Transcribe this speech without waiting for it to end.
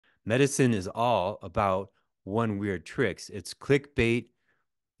medicine is all about one weird tricks. It's clickbait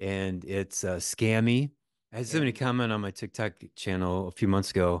and it's scammy. I had somebody Yeah. comment on my TikTok channel a few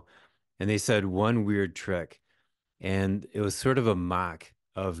months ago, and they said one weird trick. And it was sort of a mock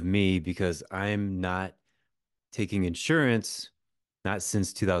of me because I'm not taking insurance, not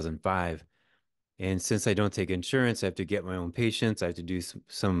since 2005. And since I don't take insurance, I have to get my own patients. I have to do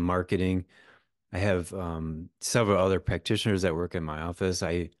some marketing. I have several other practitioners that work in my office.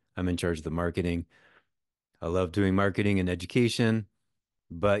 I'm in charge of the marketing. I love doing marketing and education,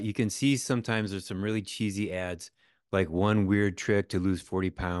 but you can see sometimes there's some really cheesy ads, like one weird trick to lose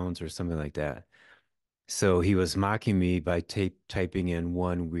 40 pounds or something like that. So he was mocking me by typing in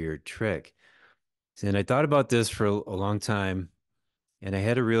one weird trick. And I thought about this for a long time, and I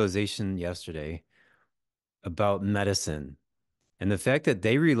had a realization yesterday about medicine and the fact that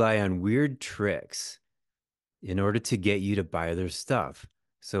they rely on weird tricks in order to get you to buy their stuff.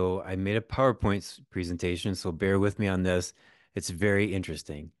 So I made a PowerPoint presentation, so bear with me on this. It's very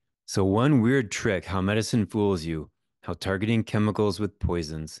interesting. So one weird trick, how medicine fools you, how targeting chemicals with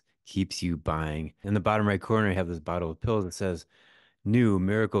poisons keeps you buying. In the bottom right corner, I have this bottle of pills that says new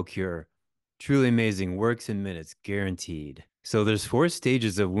miracle cure. Truly amazing, works in minutes, guaranteed. So there's four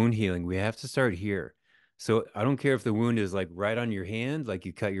stages of wound healing. We have to start here. So I don't care if the wound is like right on your hand, like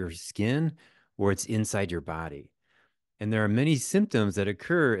you cut your skin, or it's inside your body. And there are many symptoms that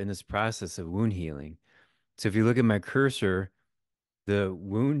occur in this process of wound healing. So if you look at my cursor, the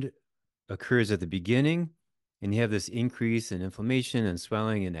wound occurs at the beginning, and you have this increase in inflammation and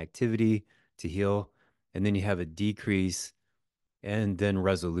swelling and activity to heal. And then you have a decrease and then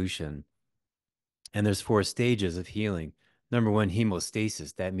resolution. And there's four stages of healing. Number one,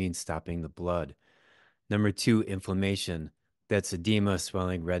 hemostasis. That means stopping the blood. Number two, inflammation. That's edema,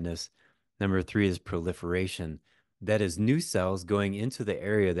 swelling, redness. Number three is proliferation. That is new cells going into the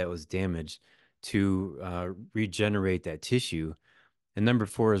area that was damaged to regenerate that tissue. And number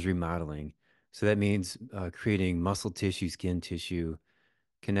four is remodeling. So that means creating muscle tissue, skin tissue,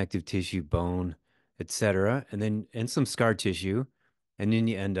 connective tissue, bone, etc., and some scar tissue, and then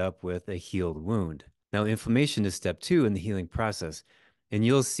you end up with a healed wound. Now, inflammation is step two in the healing process, and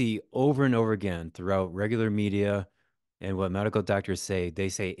you'll see over and over again throughout regular media and what medical doctors say. They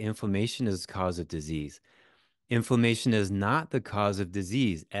say inflammation is the cause of disease. Inflammation is not the cause of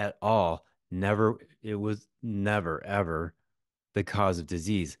disease at all. Never, it was never, ever the cause of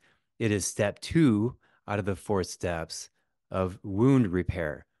disease. It is step two out of the four steps of wound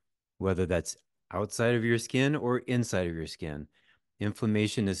repair, whether that's outside of your skin or inside of your skin.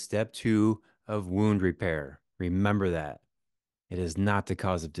 Inflammation is step two of wound repair. Remember that. It is not the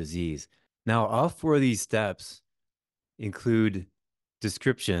cause of disease. Now, all four of these steps include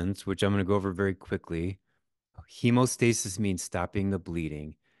descriptions, which I'm going to go over very quickly. Hemostasis means stopping the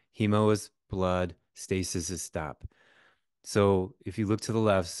bleeding. Hemo is blood, stasis is stop. So if you look to the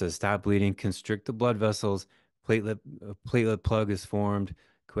left, it says stop bleeding, constrict the blood vessels, platelet plug is formed,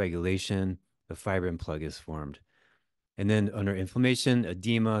 coagulation, the fibrin plug is formed. And then under inflammation,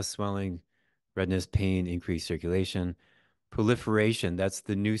 edema, swelling, redness, pain, increased circulation. Proliferation, that's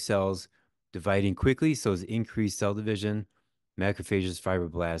the new cells dividing quickly, so it's increased cell division, macrophages,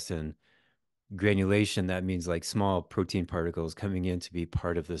 fibroblasts, and granulation, that means like small protein particles coming in to be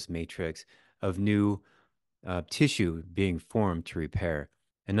part of this matrix of new tissue being formed to repair.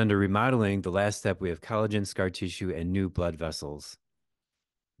 And under remodeling, the last step, we have collagen, scar tissue, and new blood vessels.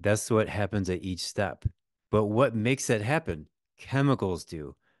 That's what happens at each step. But what makes that happen? Chemicals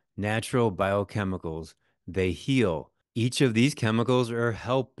do. Natural biochemicals, they heal. Each of these chemicals are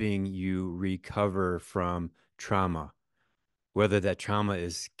helping you recover from trauma, whether that trauma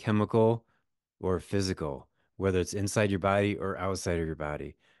is chemical or physical, whether it's inside your body or outside of your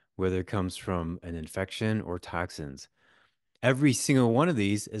body, whether it comes from an infection or toxins. Every single one of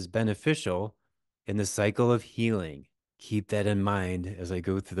these is beneficial in the cycle of healing. Keep that in mind as I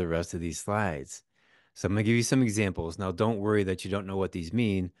go through the rest of these slides. So I'm going to give you some examples. Now, don't worry that you don't know what these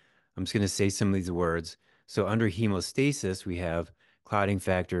mean. I'm just going to say some of these words. So under hemostasis, we have clotting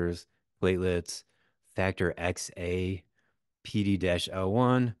factors, platelets, factor XA,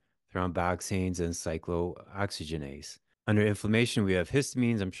 PD-L1, thromboxanes, and cyclooxygenase. Under inflammation, we have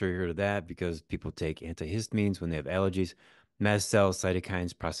histamines. I'm sure you heard of that because people take antihistamines when they have allergies. Mast cells,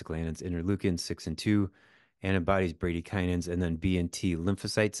 cytokines, prostaglandins, interleukins 6 and 2, antibodies, bradykinins, and then B and T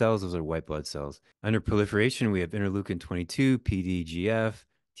lymphocyte cells. Those are white blood cells. Under proliferation, we have interleukin 22, PDGF,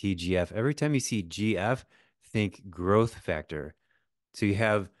 TGF. Every time you see GF, think growth factor. So you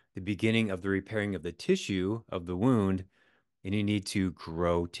have the beginning of the repairing of the tissue of the wound, and you need to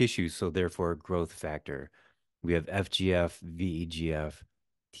grow tissue. So therefore, growth factor. We have FGF, VEGF.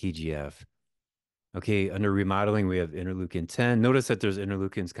 TGF. Okay, under remodeling, we have interleukin 10. Notice that there's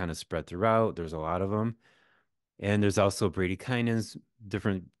interleukins kind of spread throughout. There's a lot of them. And there's also bradykinins,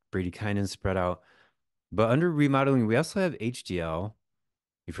 different bradykinins spread out. But under remodeling, we also have HDL.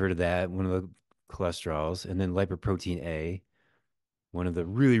 You've heard of that, one of the cholesterols, and then lipoprotein A, one of the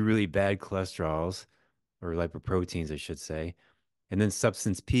really, really bad cholesterols, or lipoproteins, I should say, and then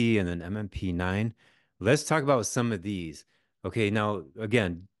substance P and then MMP9. Let's talk about some of these. Okay, now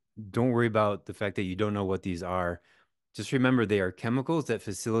again, don't worry about the fact that you don't know what these are. Just remember they are chemicals that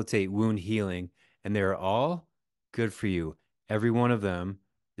facilitate wound healing, and they are all good for you. Every one of them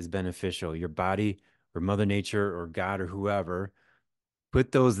is beneficial. Your body or Mother Nature or God or whoever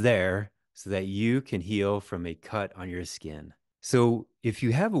put those there so that you can heal from a cut on your skin. So if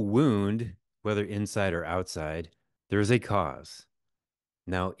you have a wound, whether inside or outside, there is a cause.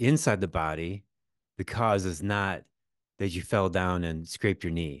 Now, inside the body, the cause is not that you fell down and scraped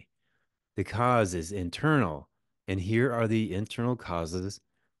your knee. The cause is internal. And here are the internal causes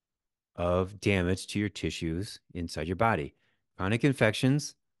of damage to your tissues inside your body: chronic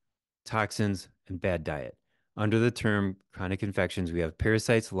infections, toxins, and bad diet. Under the term chronic infections, we have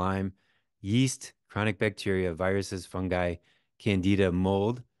parasites, Lyme, yeast, chronic bacteria, viruses, fungi, candida,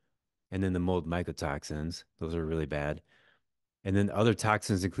 mold, and then the mold mycotoxins. Those are really bad. And then other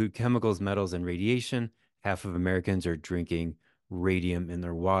toxins include chemicals, metals, and radiation. Half of Americans are drinking radium in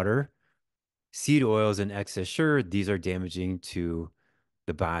their water. Seed oils in excess, sure, these are damaging to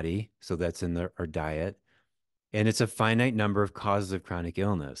the body. So that's in our diet. And it's a finite number of causes of chronic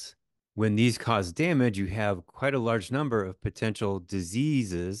illness. When these cause damage, you have quite a large number of potential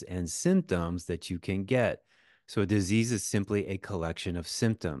diseases and symptoms that you can get. So a disease is simply a collection of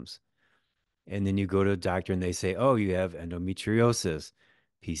symptoms. And then you go to a doctor and they say, oh, you have endometriosis,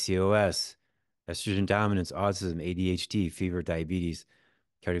 PCOS, estrogen dominance, autism, ADHD, fever, diabetes,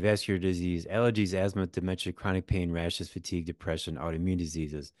 cardiovascular disease, allergies, asthma, dementia, chronic pain, rashes, fatigue, depression, autoimmune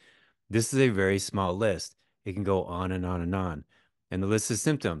diseases. This is a very small list. It can go on and on and on. And the list of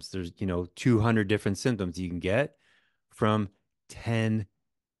symptoms, there's, 200 different symptoms you can get from 10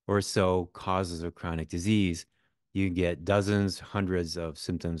 or so causes of chronic disease. You can get dozens, hundreds of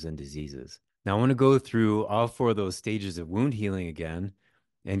symptoms and diseases. Now, I want to go through all four of those stages of wound healing again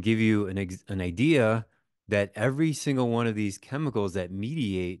and give you an idea that every single one of these chemicals that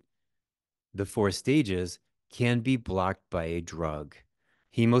mediate the four stages can be blocked by a drug.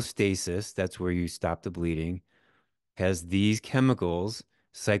 Hemostasis, that's where you stop the bleeding, has these chemicals.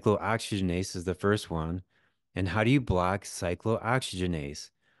 Cyclooxygenase is the first one. And how do you block cyclooxygenase?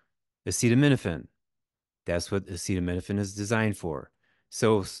 Acetaminophen. That's what acetaminophen is designed for.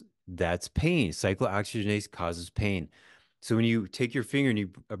 So that's pain. Cyclooxygenase causes pain. So when you take your finger and you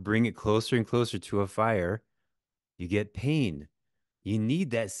bring it closer and closer to a fire, you get pain. You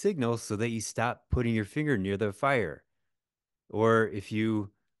need that signal so that you stop putting your finger near the fire. Or if you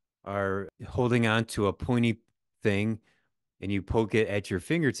are holding on to a pointy thing and you poke it at your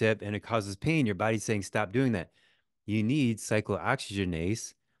fingertip and it causes pain, your body's saying, stop doing that. You need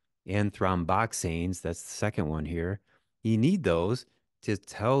cyclooxygenase and thromboxanes. That's the second one here. You need those to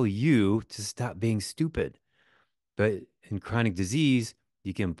tell you to stop being stupid. But in chronic disease,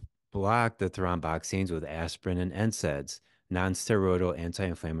 you can block the thromboxanes with aspirin and NSAIDs, non-steroidal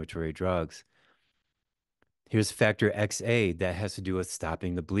anti-inflammatory drugs. Here's factor XA that has to do with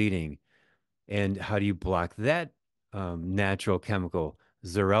stopping the bleeding. And how do you block that natural chemical?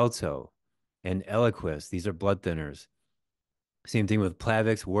 Xarelto and Eliquis. These are blood thinners. Same thing with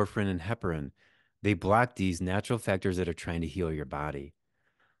Plavix, warfarin, and heparin. They block these natural factors that are trying to heal your body.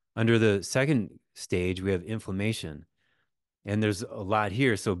 Under the second stage, we have inflammation. And there's a lot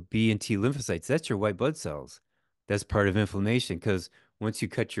here. So B and T lymphocytes, that's your white blood cells. That's part of inflammation because once you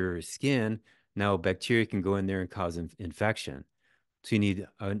cut your skin, now bacteria can go in there and cause infection. So you need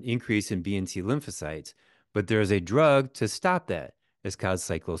an increase in B and T lymphocytes. But there's a drug to stop that. It's called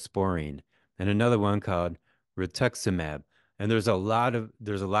cyclosporine. And another one called rituximab. And there's a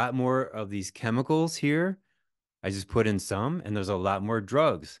lot more of these chemicals here. I just put in some, and there's a lot more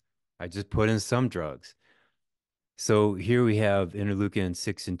drugs. I just put in some drugs. So here we have interleukin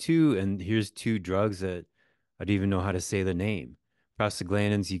 6 and 2, and here's two drugs that I don't even know how to say the name.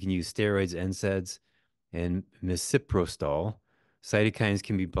 Prostaglandins, you can use steroids, NSAIDs, and misoprostol. Cytokines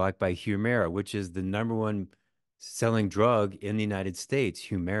can be blocked by Humira, which is the number one selling drug in the United States,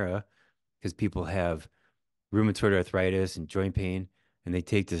 Humira, because people have rheumatoid arthritis and joint pain, and they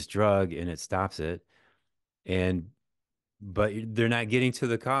take this drug and it stops it. And but they're not getting to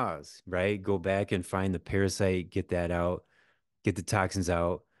the cause, right? Go back and find the parasite, get that out, get the toxins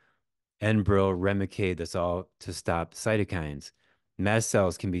out. Enbrel, Remicade, that's all to stop cytokines. Mast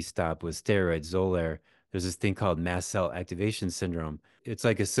cells can be stopped with steroids, Xolair. There's this thing called mast cell activation syndrome. It's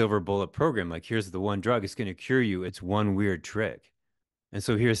like a silver bullet program. Like, here's the one drug, it's going to cure you. It's one weird trick. And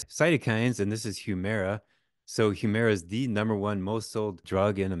so here's cytokines, and this is Humira. So Humira is the number one most sold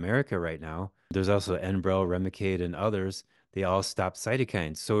drug in America right now. There's also Enbrel, Remicade, and others. They all stop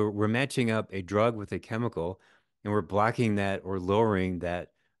cytokines. So we're matching up a drug with a chemical, and we're blocking that or lowering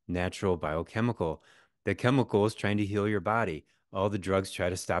that natural biochemical. The chemical is trying to heal your body. All the drugs try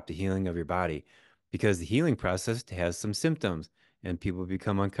to stop the healing of your body because the healing process has some symptoms, and people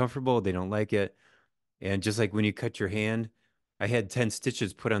become uncomfortable. They don't like it. And just like when you cut your hand, I had 10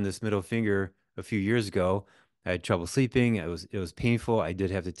 stitches put on this middle finger a few years ago. I had trouble sleeping. It was painful. I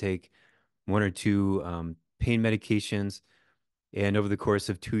did have to take one or two pain medications. And over the course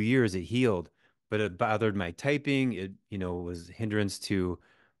of 2 years, it healed. But it bothered my typing. It, was hindrance to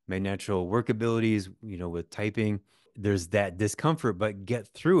my natural work abilities, with typing. There's that discomfort, but get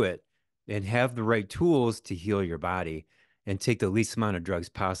through it and have the right tools to heal your body and take the least amount of drugs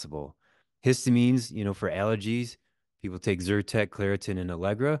possible. Histamines, for allergies, people take Zyrtec, Claritin, and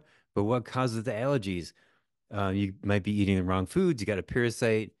Allegra. But what causes the allergies? You might be eating the wrong foods. You got a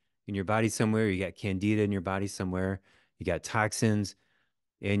parasite in your body somewhere. You got candida in your body somewhere. You got toxins,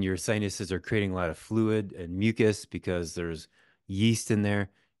 and your sinuses are creating a lot of fluid and mucus because there's yeast in there.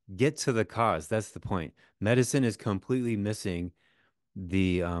 Get to the cause. That's the point. Medicine is completely missing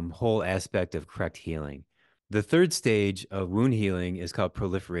the whole aspect of correct healing. The third stage of wound healing is called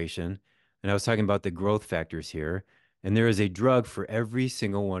proliferation. And I was talking about the growth factors here. And there is a drug for every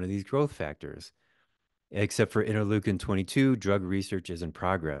single one of these growth factors. Except for interleukin 22, drug research is in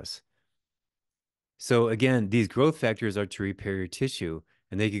progress. So again, these growth factors are to repair your tissue,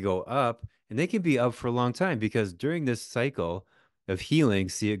 and they could go up, and they can be up for a long time because during this cycle of healing,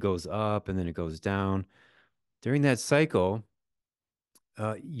 see, it goes up and then it goes down. During that cycle,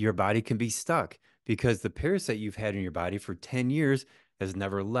 your body can be stuck because the parasite you've had in your body for 10 years has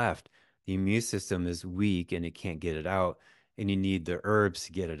never left. The immune system is weak and it can't get it out. And you need the herbs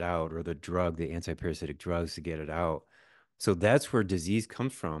to get it out or the drug, the antiparasitic drugs to get it out. So that's where disease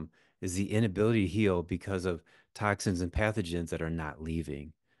comes from, is the inability to heal because of toxins and pathogens that are not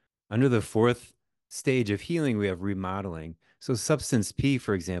leaving. Under the fourth stage of healing, we have remodeling. So substance P,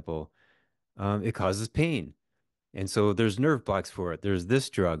 for example, it causes pain. And so there's nerve blocks for it. There's this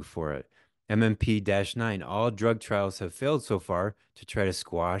drug for it. MMP-9. All drug trials have failed so far to try to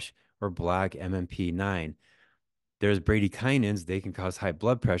squash or block MMP-9. There's bradykinins. They can cause high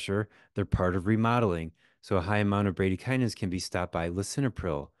blood pressure. They're part of remodeling. So a high amount of bradykinins can be stopped by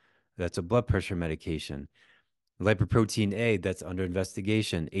lisinopril. That's a blood pressure medication. Lipoprotein A, that's under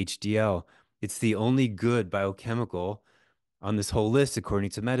investigation. HDL. It's the only good biochemical on this whole list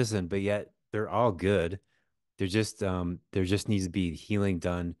according to medicine, but yet they're all good. There just needs to be healing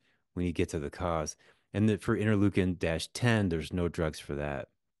done when you get to the cause. And for interleukin-10, there's no drugs for that.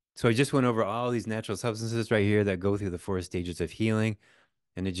 So I just went over all these natural substances right here that go through the four stages of healing.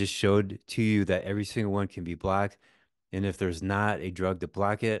 And it just showed to you that every single one can be blocked. And if there's not a drug to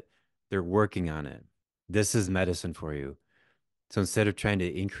block it, they're working on it. This is medicine for you. So instead of trying to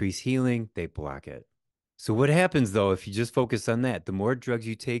increase healing, they block it. So what happens though, if you just focus on that, the more drugs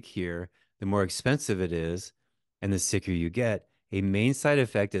you take here, the more expensive it is, and the sicker you get. A main side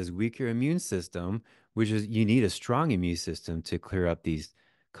effect is weaker immune system, which is you need a strong immune system to clear up these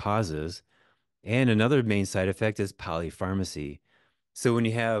causes. And another main side effect is polypharmacy. So when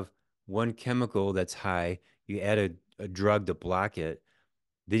you have one chemical that's high, you add a drug to block it,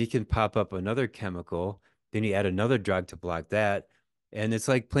 then you can pop up another chemical. Then you add another drug to block that. And it's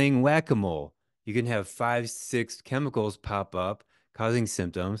like playing whack-a-mole. You can have 5, 6 chemicals pop up causing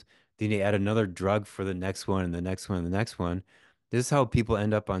symptoms. Then you add another drug for the next one and the next one and the next one. This is how people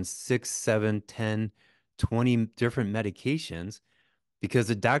end up on 6, 7, 10, 20 different medications because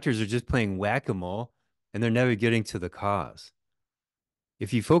the doctors are just playing whack-a-mole and they're never getting to the cause.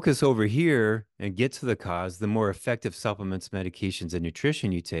 If you focus over here and get to the cause, the more effective supplements, medications, and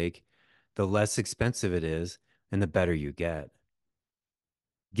nutrition you take, the less expensive it is and the better you get.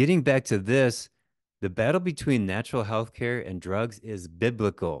 Getting back to this, the battle between natural health care and drugs is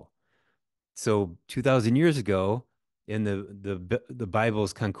biblical. So 2,000 years ago, in the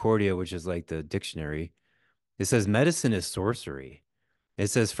Bible's Concordia, which is like the dictionary, it says medicine is sorcery. It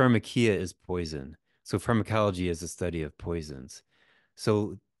says pharmakia is poison. So pharmacology is the study of poisons.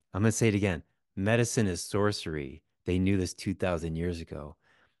 So I'm going to say it again. Medicine is sorcery. They knew this 2,000 years ago.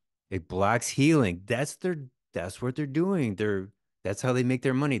 It blocks healing. That's what they're doing. That's how they make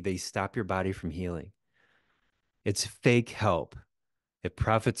their money. They stop your body from healing. It's fake help. It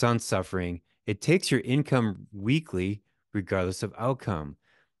profits on suffering. It takes your income weekly regardless of outcome.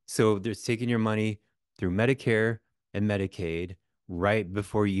 So they're taking your money through Medicare and Medicaid right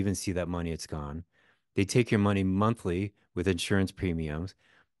before you even see that money, it's gone. They take your money monthly with insurance premiums,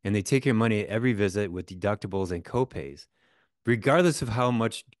 and they take your money at every visit with deductibles and copays. Regardless of how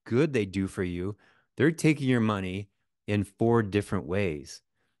much good they do for you, they're taking your money in four different ways.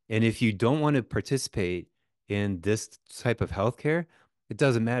 And if you don't want to participate in this type of healthcare, it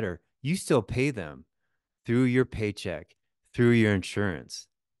doesn't matter. You still pay them through your paycheck, through your insurance.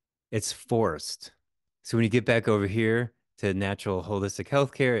 It's forced. So when you get back over here to natural holistic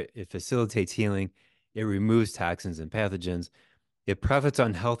healthcare, it facilitates healing, it removes toxins and pathogens, it profits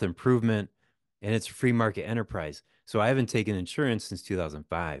on health improvement, and it's a free market enterprise. So I haven't taken insurance since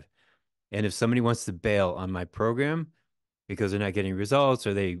 2005. And if somebody wants to bail on my program because they're not getting results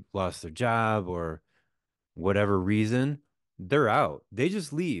or they lost their job or whatever reason, they're out. They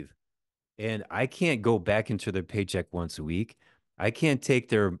just leave. And I can't go back into their paycheck once a week. I can't take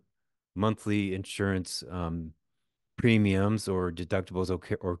their monthly insurance premiums or deductibles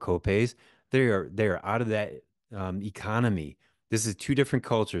or copays. They are out of that economy. This is two different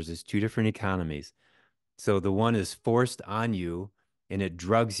cultures. It's two different economies. So the one is forced on you and it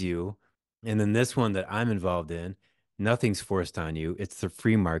drugs you. And then this one that I'm involved in, nothing's forced on you. It's the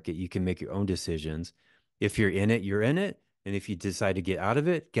free market. You can make your own decisions. If you're in it, you're in it. And if you decide to get out of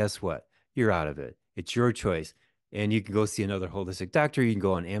it, guess what? You're out of it. It's your choice. And you can go see another holistic doctor. You can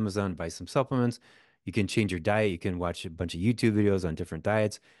go on Amazon, buy some supplements. You can change your diet. You can watch a bunch of YouTube videos on different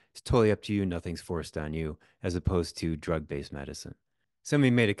diets. It's totally up to you. Nothing's forced on you, as opposed to drug-based medicine.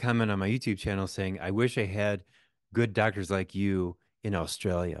 Somebody made a comment on my YouTube channel saying, I wish I had good doctors like you in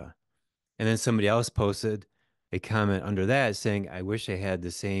Australia. And then somebody else posted a comment under that saying, I wish I had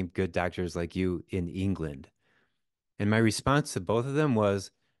the same good doctors like you in England. And my response to both of them was,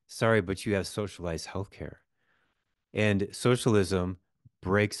 sorry, but you have socialized healthcare. And socialism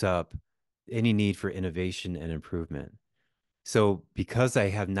breaks up any need for innovation and improvement. So because I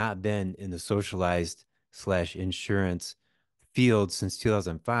have not been in the socialized slash insurance field since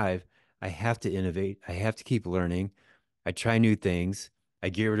 2005, I have to innovate. I have to keep learning. I try new things. I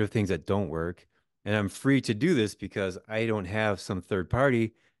get rid of things that don't work. And I'm free to do this because I don't have some third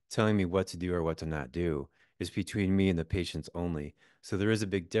party telling me what to do or what to not do. It's between me and the patients only. So there is a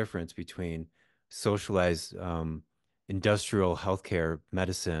big difference between socialized industrial healthcare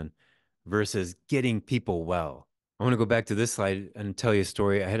medicine versus getting people well. I want to go back to this slide and tell you a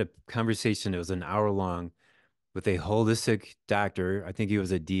story. I had a conversation that was an hour long with a holistic doctor. I think he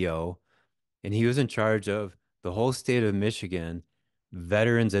was a DO, and he was in charge of the whole state of Michigan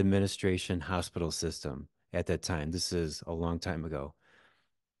Veterans Administration Hospital System at that time. This is a long time ago.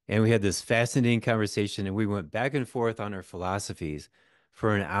 And we had this fascinating conversation, and we went back and forth on our philosophies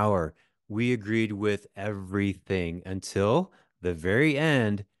for an hour. We agreed with everything until the very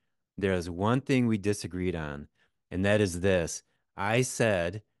end. There's one thing we disagreed on, and that is this. I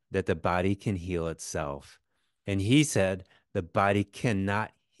said that the body can heal itself, and he said the body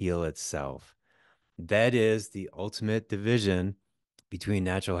cannot heal itself. That is the ultimate division between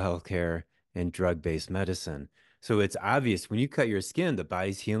natural health care and drug-based medicine. So it's obvious when you cut your skin, the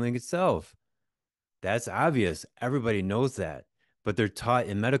body's healing itself. That's obvious. Everybody knows that. But they're taught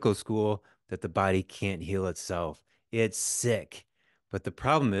in medical school that the body can't heal itself. It's sick. But the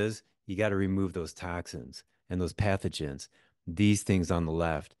problem is you got to remove those toxins and those pathogens, these things on the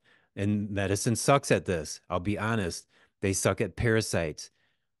left. And medicine sucks at this. I'll be honest. They suck at parasites,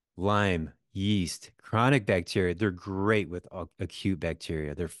 Lyme, yeast, chronic bacteria. They're great with acute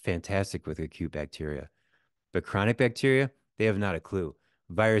bacteria. They're fantastic with acute bacteria. But chronic bacteria, they have not a clue.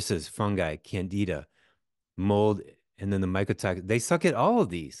 Viruses, fungi, candida, mold, and then the mycotoxins, they suck at all of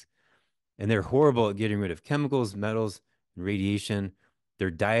these. And they're horrible at getting rid of chemicals, metals, and radiation.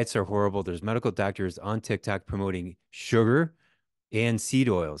 Their diets are horrible. There's medical doctors on TikTok promoting sugar and seed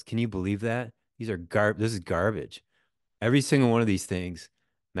oils. Can you believe that? This is garbage. Every single one of these things,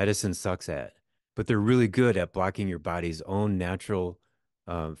 medicine sucks at, but they're really good at blocking your body's own natural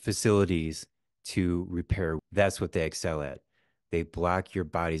facilities to repair. That's what they excel at. They block your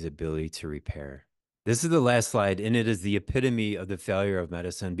body's ability to repair. This is the last slide, and it is the epitome of the failure of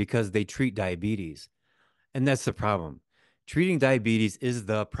medicine because they treat diabetes. And that's the problem. Treating diabetes is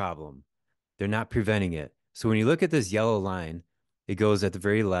the problem. They're not preventing it. So when you look at this yellow line, it goes at the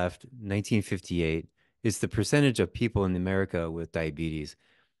very left, 1958. It's the percentage of people in America with diabetes.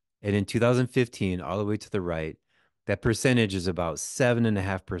 And in 2015, all the way to the right, that percentage is about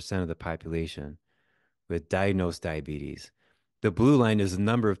 7.5% of the population with diagnosed diabetes. The blue line is the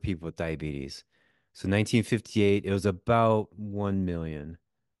number of people with diabetes. So 1958, it was about 1 million,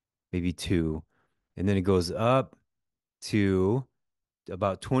 maybe two. And then it goes up to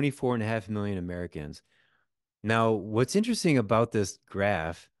about 24.5 million Americans. Now, what's interesting about this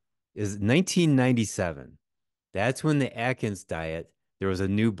graph is 1997. That's when the Atkins diet, there was a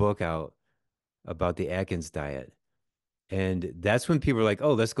new book out about the Atkins diet. And that's when people were like,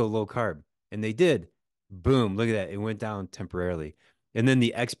 oh, let's go low carb. And they did. Boom, look at that. It went down temporarily. And then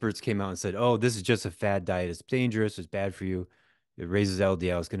the experts came out and said, oh, this is just a fad diet. It's dangerous. It's bad for you. It raises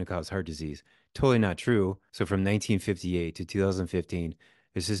LDL. It's going to cause heart disease. Totally not true. So from 1958 to 2015,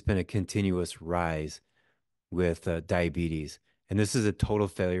 it's just been a continuous rise with diabetes. And this is a total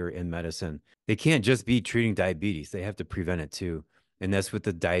failure in medicine. They can't just be treating diabetes, they have to prevent it too. And that's with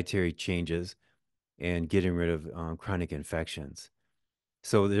the dietary changes and getting rid of chronic infections.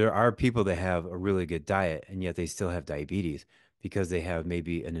 So there are people that have a really good diet and yet they still have diabetes because they have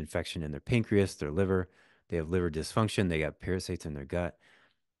maybe an infection in their pancreas, their liver, they have liver dysfunction, they got parasites in their gut,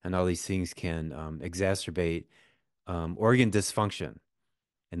 and all these things can exacerbate organ dysfunction.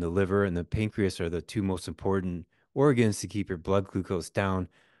 And the liver and the pancreas are the two most important organs to keep your blood glucose down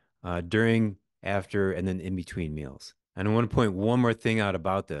during, after, and then in between meals. And I want to point one more thing out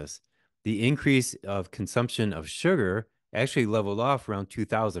about this. The increase of consumption of sugar actually leveled off around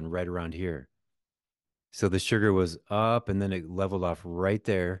 2000, right around here. So the sugar was up and then it leveled off right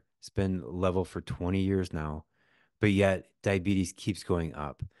there. It's been level for 20 years now, but yet diabetes keeps going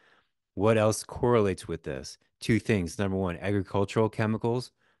up. What else correlates with this? Two things. Number one, agricultural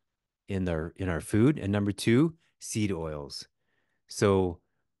chemicals in our food, and number two, seed oils. So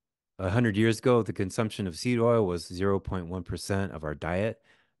 100 years ago, the consumption of seed oil was 0.1% of our diet.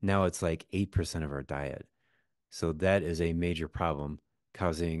 Now it's like 8% of our diet. So that is a major problem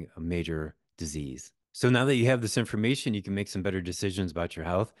causing a major disease. So now that you have this information, you can make some better decisions about your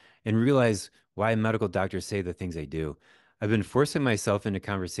health and realize why medical doctors say the things they do. I've been forcing myself into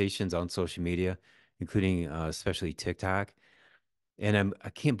conversations on social media, including especially TikTok, and I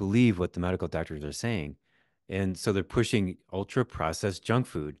can't believe what the medical doctors are saying. And so they're pushing ultra processed junk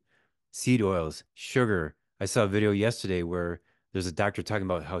food, seed oils, sugar. I saw a video yesterday where there's a doctor talking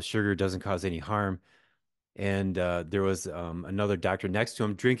about how sugar doesn't cause any harm. And there was another doctor next to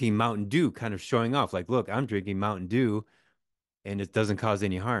him drinking Mountain Dew, kind of showing off, like, look, I'm drinking Mountain Dew and it doesn't cause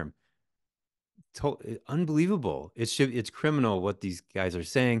any harm. Unbelievable. It's criminal what these guys are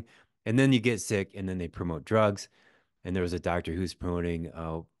saying. And then you get sick and then they promote drugs. And there was a doctor who's promoting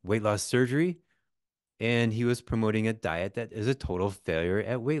weight loss surgery, and he was promoting a diet that is a total failure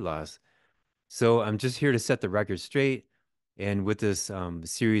at weight loss. So I'm just here to set the record straight. And with this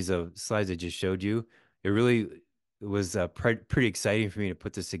series of slides I just showed you, it really was pretty exciting for me to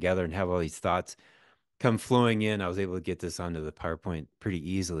put this together and have all these thoughts come flowing in. I was able to get this onto the PowerPoint pretty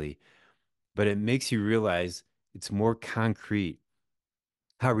easily, but it makes you realize it's more concrete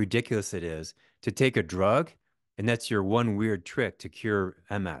how ridiculous it is to take a drug and that's your one weird trick to cure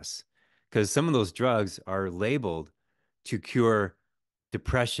MS. Because some of those drugs are labeled to cure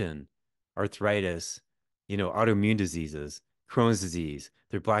depression, arthritis, autoimmune diseases, Crohn's disease.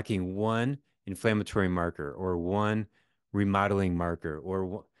 They're blocking one inflammatory marker or one remodeling marker,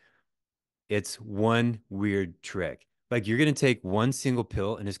 or it's one weird trick. Like you're going to take one single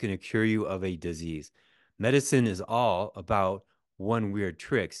pill and it's going to cure you of a disease. Medicine is all about one weird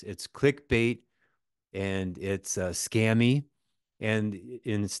tricks. It's clickbait and it's scammy. And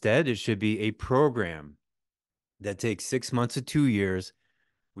instead, it should be a program that takes 6 months to 2 years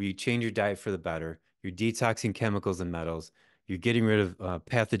where you change your diet for the better. You're detoxing chemicals and metals. You're getting rid of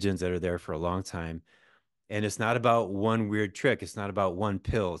pathogens that are there for a long time. And it's not about one weird trick. It's not about one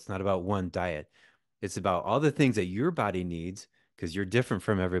pill. It's not about one diet. It's about all the things that your body needs because you're different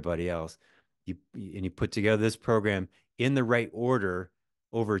from everybody else. And you put together this program in the right order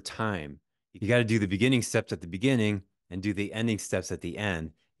over time. You got to do the beginning steps at the beginning and do the ending steps at the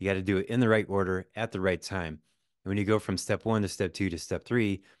end. You got to do it in the right order at the right time. And when you go from step one to step two to step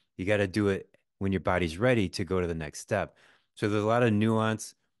three, you got to do it when your body's ready to go to the next step. So there's a lot of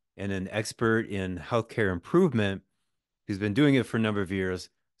nuance, and an expert in healthcare improvement who's been doing it for a number of years,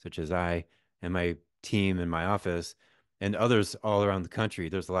 such as I and my team in my office and others all around the country.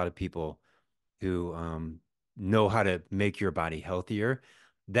 There's a lot of people who know how to make your body healthier.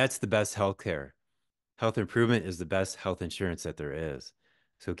 That's the best healthcare. Health improvement is the best health insurance that there is.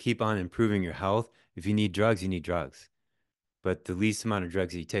 So keep on improving your health. If you need drugs, you need drugs. But the least amount of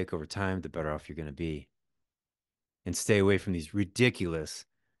drugs that you take over time, the better off you're going to be. And stay away from these ridiculous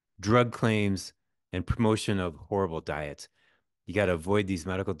drug claims and promotion of horrible diets. You got to avoid these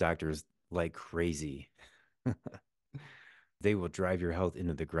medical doctors like crazy. They will drive your health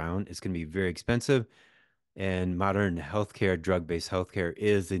into the ground. It's going to be very expensive. And modern healthcare, drug based healthcare,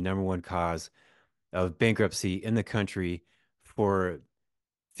 is the number one cause of bankruptcy in the country for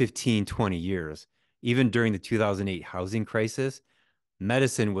 15, 20 years. Even during the 2008 housing crisis,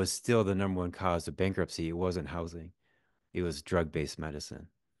 medicine was still the number one cause of bankruptcy. It wasn't housing, it was drug-based medicine.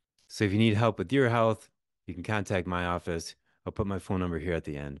 So if you need help with your health, you can contact my office. I'll put my phone number here at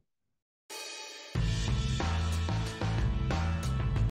the end.